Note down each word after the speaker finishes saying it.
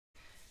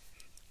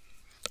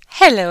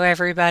Hello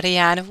everybody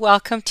and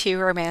welcome to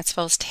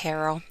Romancefull's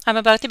Tarot. I'm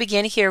about to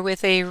begin here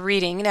with a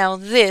reading. Now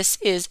this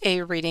is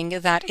a reading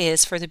that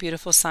is for the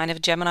beautiful sign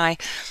of Gemini.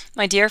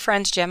 My dear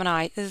friends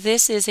Gemini,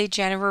 this is a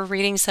general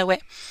reading, so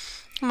it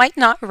might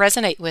not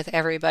resonate with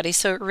everybody,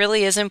 so it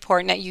really is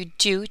important that you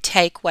do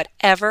take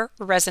whatever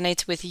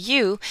resonates with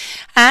you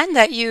and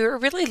that you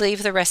really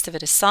leave the rest of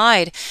it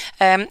aside.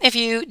 If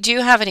you do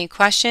have any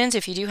questions,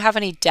 if you do have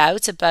any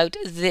doubts about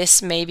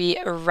this maybe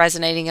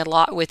resonating a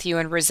lot with you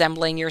and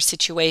resembling your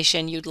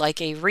situation, you'd like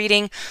a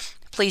reading,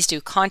 please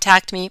do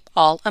contact me.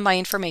 All of my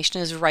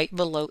information is right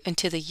below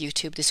into the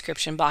YouTube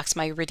description box.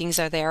 My readings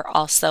are there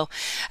also,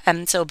 so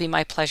it'll be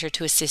my pleasure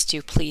to assist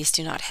you. Please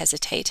do not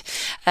hesitate.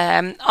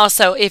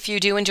 Also, if you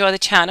do enjoy the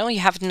channel, you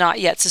have not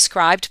yet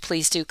subscribed,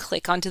 please do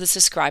click onto the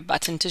subscribe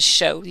button to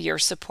show your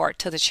support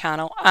to the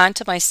channel and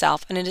to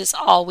myself, and it is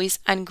always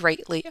and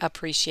greatly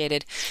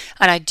appreciated.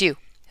 And I do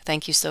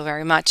thank you so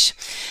very much.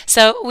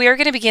 So we are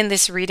going to begin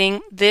this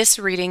reading. This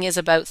reading is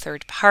about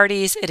third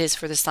parties. It is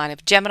for the sign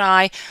of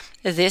Gemini.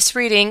 This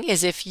reading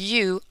is if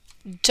you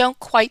don't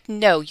quite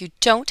know, you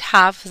don't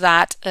have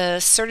that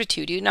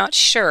certitude, you're not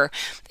sure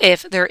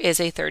if there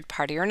is a third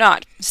party or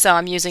not. So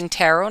I'm using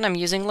tarot and I'm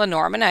using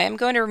Lenormand. I am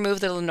going to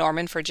remove the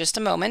Lenormand for just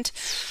a moment.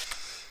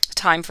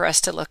 Time for us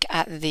to look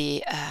at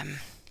the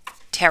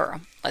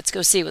tarot. Let's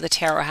go see what the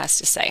tarot has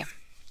to say.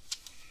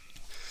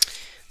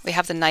 We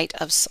have the Knight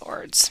of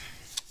Swords,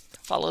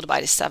 followed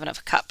by the Seven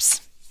of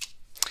Cups.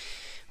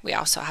 We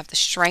also have the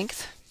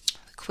Strength,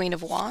 the Queen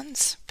of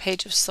Wands,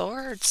 Page of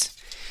Swords,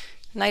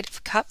 Knight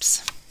of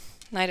Cups,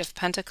 Knight of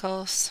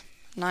Pentacles,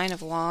 Nine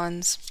of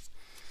Wands,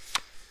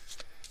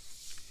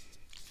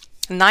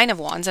 Nine of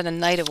Wands and a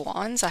Knight of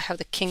Wands. I have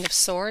the King of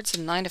Swords,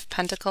 the Nine of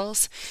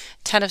Pentacles,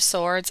 Ten of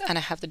Swords, and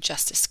I have the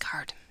Justice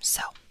card.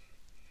 So,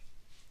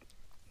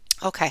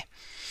 okay.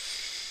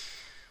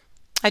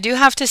 I do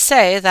have to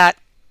say that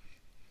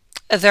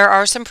there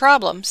are some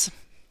problems.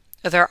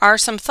 There are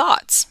some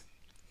thoughts,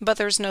 but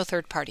there's no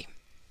third party.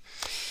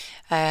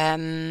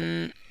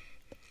 Not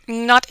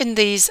in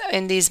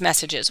these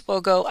messages.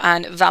 We'll go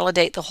and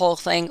validate the whole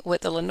thing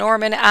with the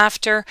Lenormand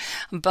after,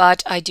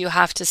 but I do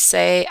have to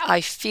say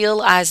I feel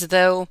like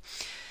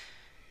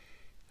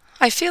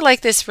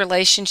this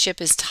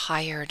relationship is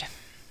tired.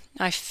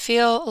 I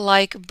feel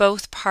like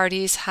both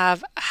parties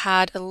have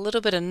had a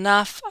little bit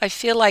enough. I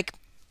feel like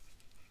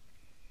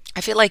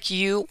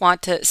you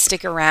want to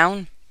stick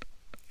around.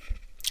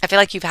 I feel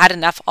like you've had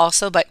enough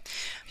also, but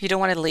you don't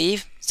want to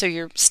leave, so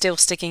you're still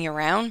sticking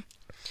around.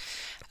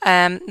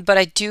 But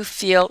I do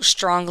feel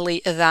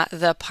strongly that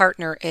the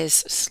partner is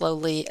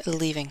slowly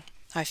leaving.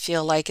 I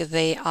feel like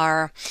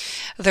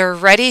they're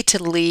ready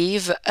to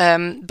leave,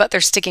 but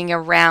they're sticking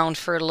around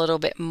for a little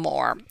bit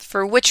more.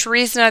 For which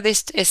reason are they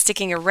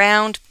sticking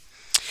around?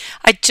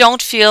 I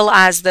don't feel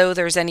as though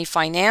there's any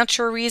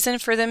financial reason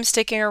for them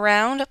sticking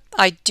around.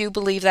 I do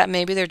believe that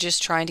maybe they're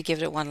just trying to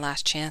give it one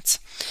last chance.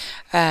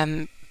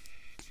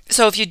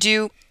 So if you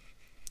do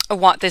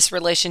want this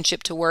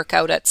relationship to work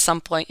out at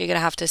some point, you're going to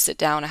have to sit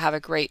down and have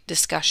a great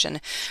discussion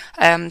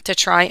to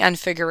try and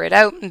figure it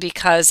out,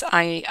 because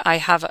I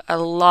have a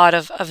lot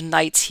of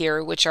knights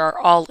here which are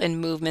all in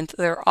movement.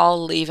 They're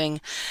all leaving.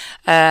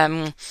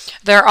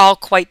 They're all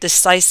quite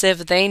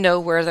decisive. They know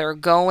where they're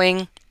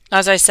going.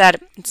 As I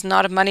said, it's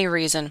not a money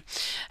reason.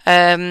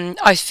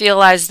 I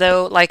feel as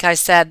though, like I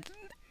said,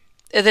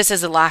 this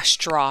is the last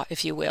straw,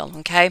 if you will,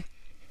 okay?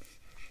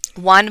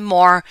 One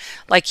more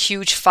like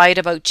huge fight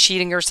about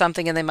cheating or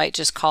something and they might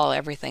just call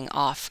everything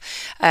off.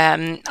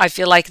 I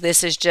feel like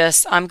this is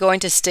just, I'm going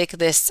to stick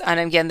this, and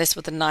again this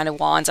with the Nine of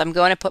Wands, I'm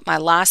going to put my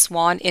last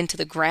wand into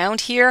the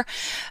ground here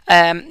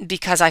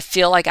because I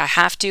feel like I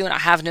have to and I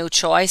have no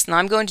choice, and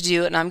I'm going to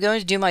do it and I'm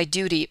going to do my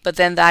duty, but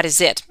then that is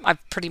it.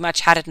 I've pretty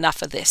much had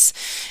enough of this.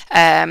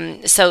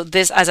 So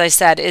this, as I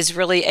said, is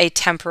really a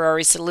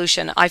temporary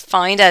solution. I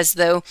find as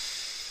though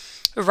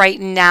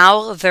right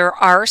now there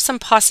are some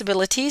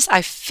possibilities.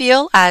 I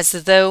feel as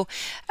though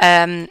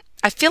I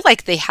feel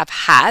like they have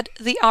had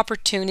the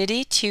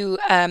opportunity to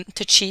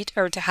cheat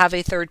or to have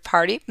a third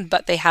party,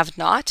 but they have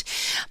not.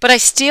 But I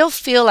still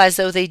feel as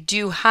though they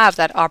do have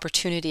that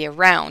opportunity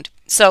around.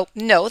 So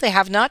no, they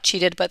have not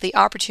cheated, but the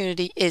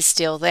opportunity is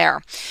still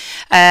there.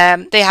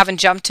 They haven't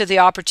jumped to the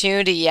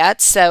opportunity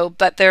yet,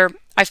 but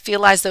I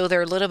feel as though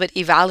they're a little bit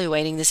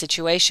evaluating the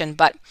situation,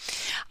 but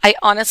I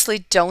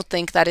honestly don't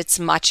think that it's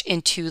much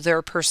into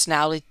their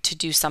personality to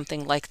do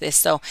something like this.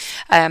 So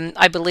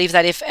I believe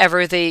that if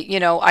ever they,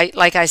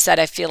 like I said,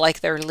 I feel like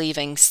they're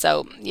leaving.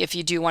 So if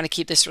you do want to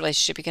keep this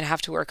relationship, you're going to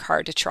have to work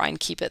hard to try and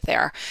keep it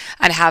there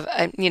and have,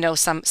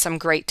 some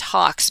great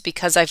talks,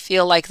 because I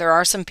feel like there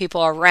are some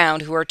people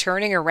around who are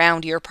turning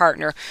around your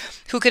partner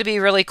who could be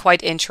really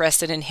quite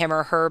interested in him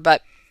or her,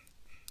 but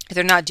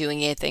they're not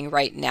doing anything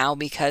right now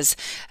because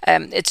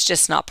it's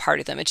just not part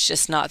of them. It's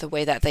just not the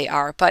way that they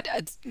are. But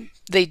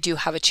they do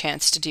have a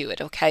chance to do it,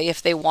 okay?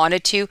 If they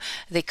wanted to,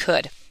 they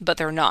could, but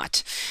they're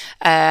not.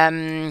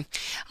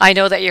 I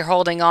know that you're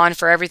holding on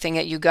for everything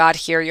that you got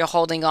here. You're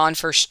holding on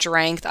for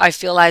strength. I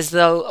feel as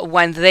though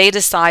when they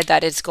decide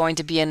that it's going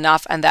to be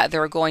enough and that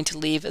they're going to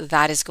leave,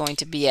 that is going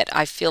to be it.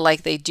 I feel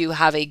like they do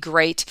have a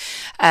great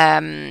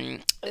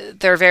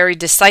they're very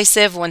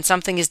decisive. When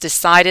something is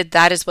decided,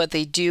 that is what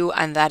they do,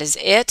 and that is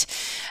it.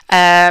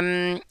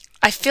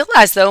 I feel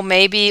as though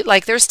maybe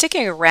like they're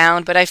sticking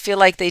around, but I feel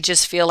like they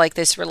just feel like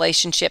this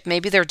relationship,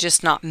 maybe they're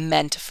just not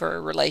meant for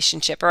a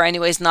relationship, or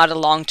anyways, not a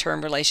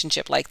long-term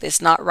relationship like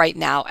this, not right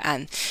now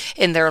and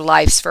in their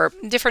lives for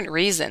different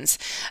reasons.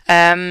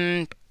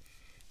 And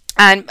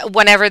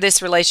whenever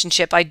this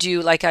relationship, I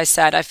do, like I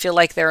said, I feel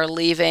like they're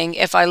leaving.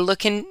 If I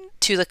look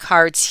into the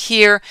cards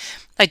here,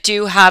 I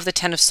do have the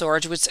Ten of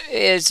Swords, which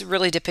is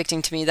really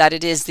depicting to me that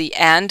it is the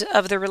end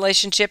of the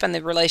relationship and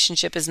the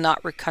relationship is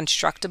not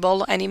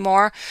reconstructible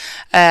anymore.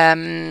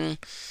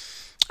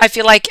 I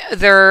feel like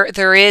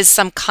there is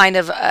some kind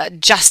of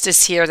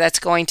justice here that's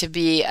going to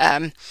be,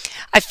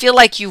 I feel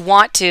like you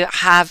want to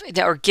have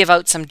or give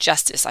out some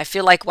justice. I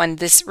feel like when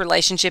this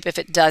relationship, if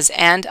it does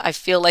end, I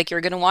feel like you're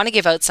going to want to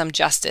give out some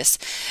justice.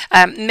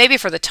 Maybe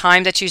for the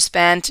time that you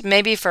spent,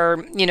 maybe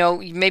for, you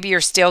know, maybe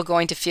you're still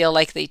going to feel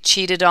like they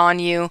cheated on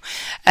you.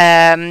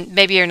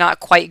 Maybe you're not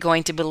quite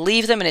going to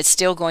believe them and it's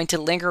still going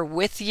to linger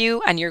with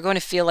you, and you're going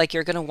to feel like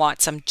you're going to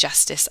want some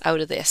justice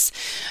out of this.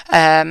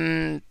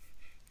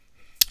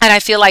 And I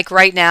feel like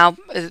right now,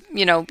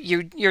 you know,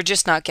 you're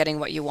just not getting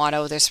what you want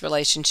out of this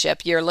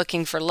relationship. You're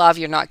looking for love.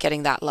 You're not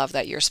getting that love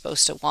that you're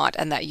supposed to want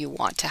and that you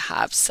want to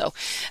have. So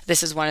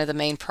this is one of the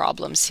main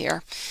problems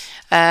here.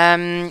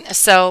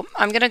 So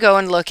I'm going to go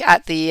and look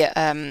at the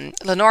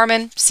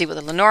Lenormand, see what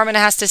the Lenormand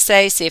has to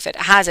say, see if it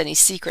has any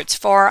secrets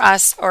for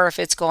us, or if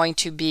it's going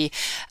to be,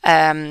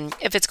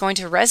 if it's going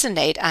to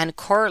resonate and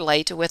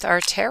correlate with our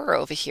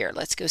tarot over here.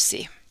 Let's go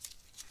see.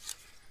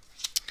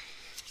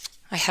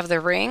 I have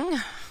the Ring.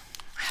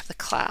 I have the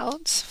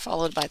Clouds,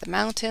 followed by the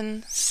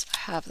Mountains.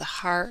 I have the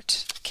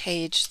Heart, the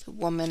Cage, the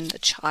Woman, the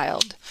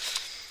Child,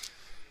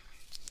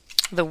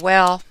 the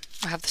Well.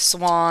 I have the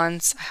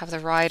Swans. I have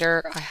the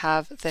Rider. I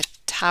have the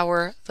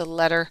Tower, the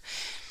Letter,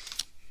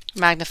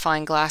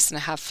 Magnifying Glass, and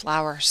I have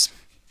Flowers.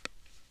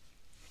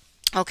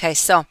 Okay,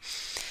 so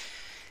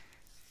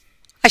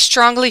I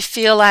strongly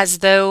feel as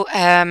though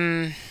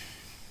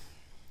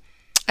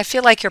I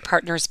feel like your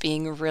partner is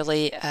being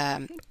really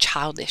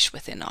childish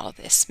within all of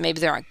this. Maybe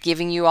they're not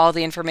giving you all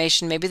the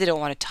information. Maybe they don't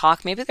want to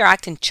talk. Maybe they're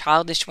acting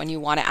childish when you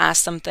want to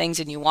ask them things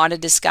and you want to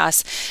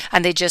discuss,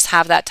 and they just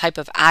have that type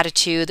of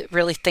attitude,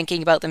 really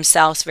thinking about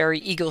themselves, very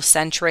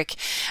egocentric.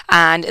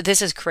 And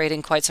this is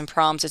creating quite some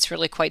problems. It's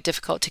really quite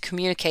difficult to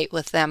communicate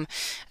with them.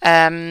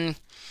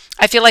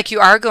 I feel like you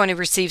are going to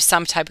receive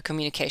some type of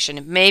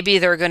communication. Maybe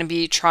they're going to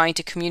be trying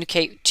to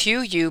communicate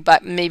to you,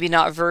 but maybe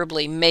not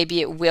verbally.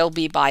 Maybe it will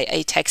be by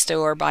a text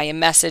or by a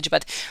message,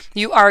 but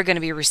you are going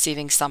to be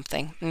receiving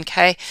something,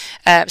 okay?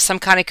 Some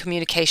kind of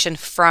communication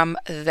from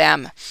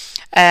them.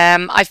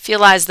 I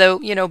feel as though,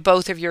 you know,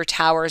 both of your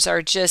towers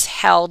are just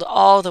held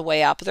all the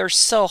way up. They're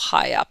so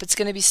high up. It's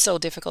going to be so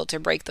difficult to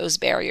break those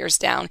barriers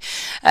down.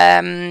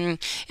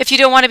 If you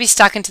don't want to be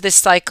stuck into this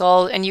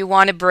cycle and you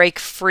want to break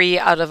free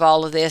out of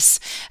all of this,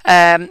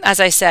 as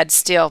I said,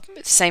 still,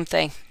 same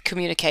thing.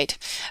 Communicate.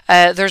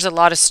 There's a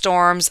lot of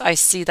storms. I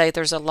see that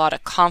there's a lot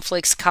of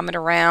conflicts coming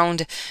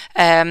around.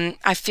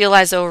 I feel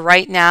as though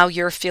right now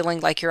you're feeling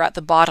like you're at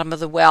the bottom of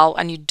the well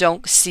and you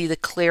don't see the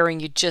clearing.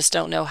 You just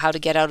don't know how to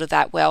get out of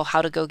that well,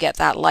 how to go get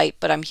that light.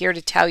 But I'm here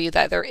to tell you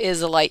that there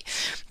is a light.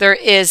 There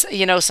is,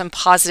 you know, some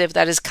positive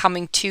that is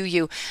coming to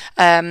you.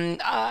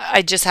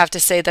 I just have to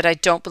say that I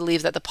don't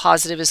believe that the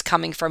positive is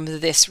coming from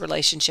this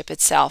relationship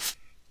itself.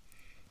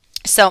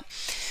 So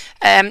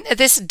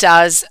this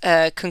does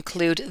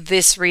conclude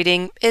this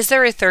reading. Is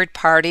there a third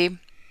party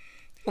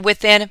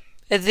within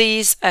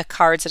these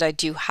cards that I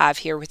do have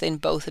here within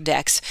both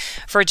decks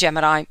for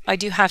Gemini? I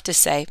do have to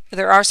say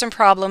there are some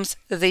problems.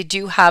 They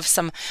do have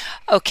some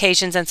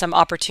occasions and some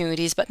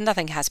opportunities, but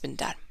nothing has been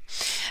done.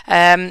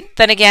 Then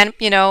again,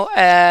 you know,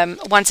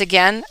 once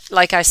again,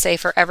 like I say,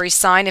 for every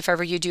sign, if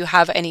ever you do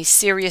have any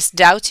serious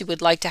doubts, you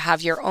would like to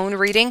have your own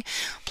reading,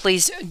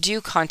 please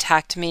do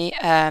contact me.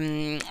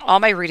 All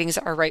my readings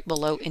are right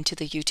below into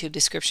the YouTube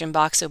description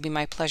box. It'll be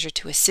my pleasure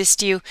to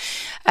assist you.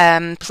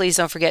 Please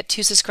don't forget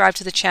to subscribe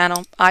to the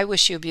channel. I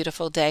wish you a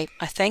beautiful day.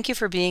 I thank you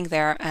for being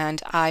there,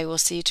 and I will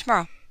see you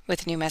tomorrow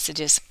with new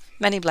messages.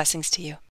 Many blessings to you.